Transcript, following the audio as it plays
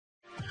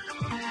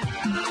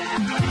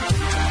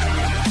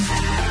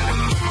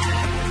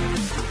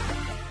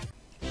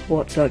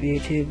What's up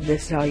YouTube,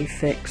 this is how you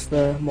fix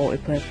the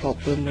multiplayer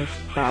problem with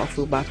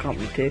Battlefield Bad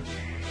Company 2.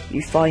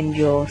 You find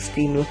your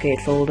Steam Locate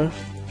folder,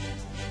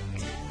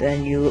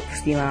 then you look for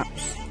Steam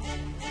Apps,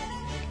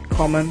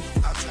 Common,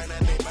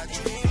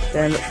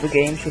 then look for the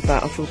games with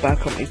Battlefield Bad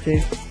Company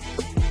 2,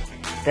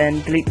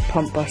 then delete the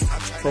Pump Bus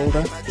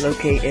folder,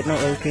 located,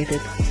 not located,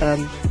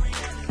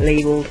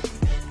 labelled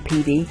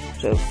PD,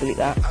 so delete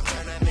that.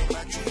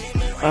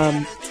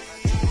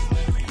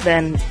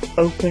 Then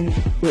open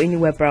in your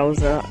web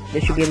browser.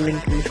 There should be a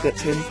link in the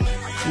description.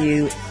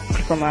 You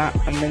click on that,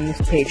 and then this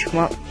page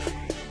come up.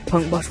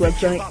 Punk Bus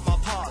website.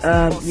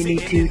 You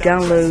need to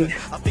download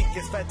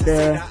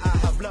the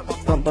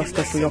Punk Bus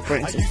stuff for your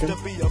operating system.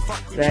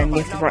 Then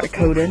you have to write a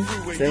code in.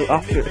 So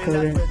after the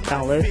code in,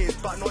 download.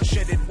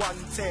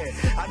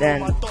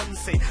 Then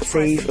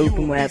save,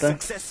 open wherever.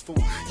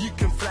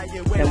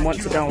 Then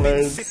once it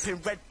downloads,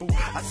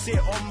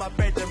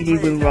 you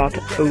can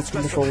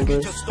open the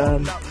folders.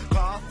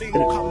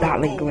 That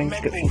link will in the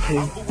description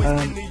too.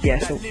 Yeah,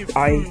 so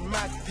I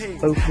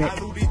open it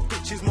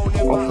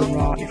off and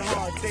right,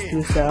 do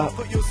a setup,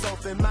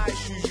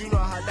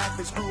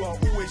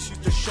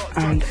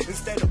 and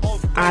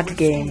add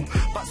game.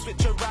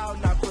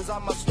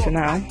 So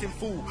now,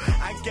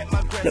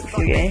 look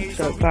for your game,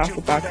 so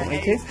Battlefield Bad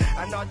Company 2,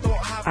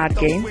 add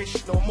game,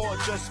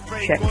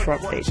 check for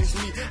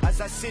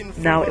updates.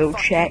 Now it will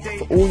check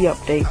for all the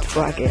updates for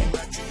that game.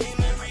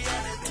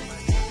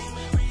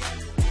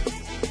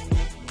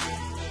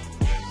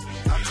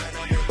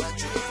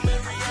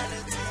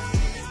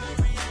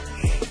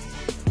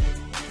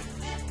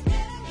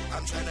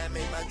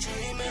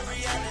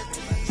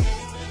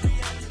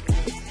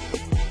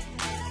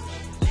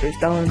 So it's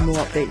downloading more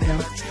updates now.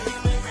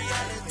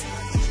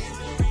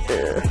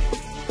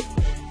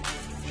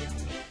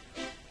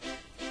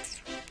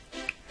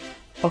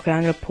 Okay,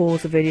 I'm going to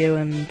pause the video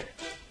and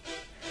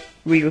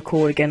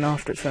re-record again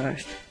after it's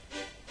finished.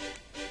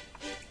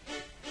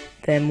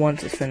 Then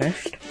once it's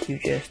finished, you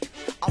just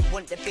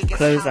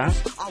close that,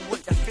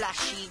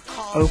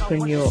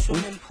 open your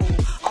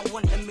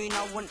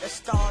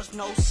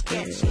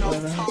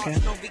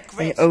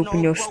then you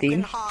open your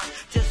Steam,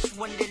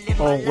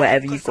 or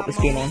wherever you've got the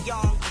Steam on,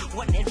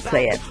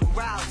 play it.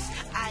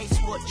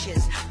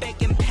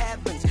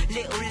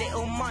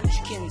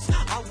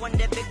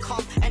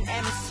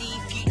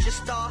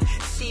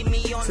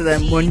 So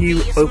then when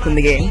you open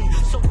the game,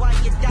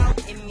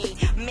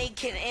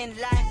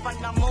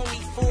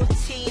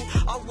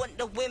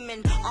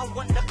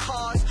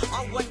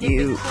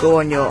 you go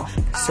on your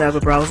server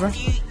browser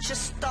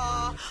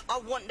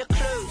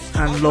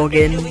and log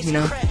in, you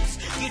know,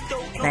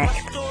 connect.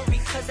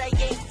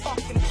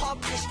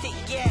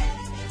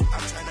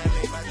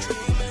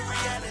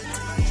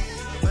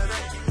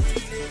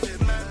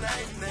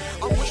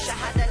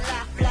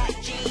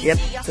 Yep,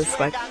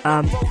 subscribe.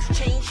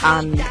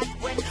 And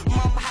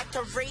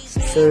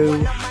so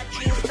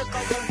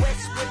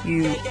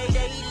you,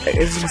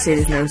 as you can see,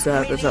 there's no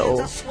servers at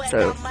all.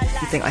 So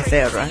you think I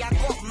failed, right?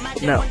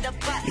 No.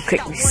 You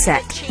click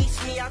reset.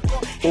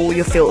 All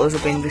your filters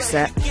have been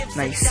reset.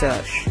 Now you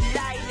search.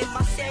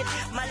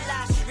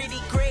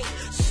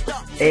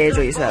 Here's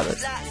all your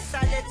servers.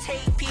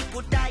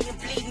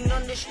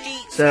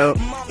 So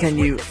can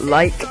you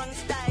like,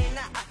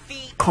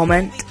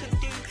 comment,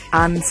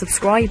 and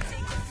subscribe?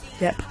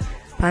 Yep.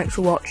 Thanks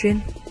for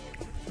watching.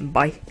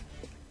 Bye.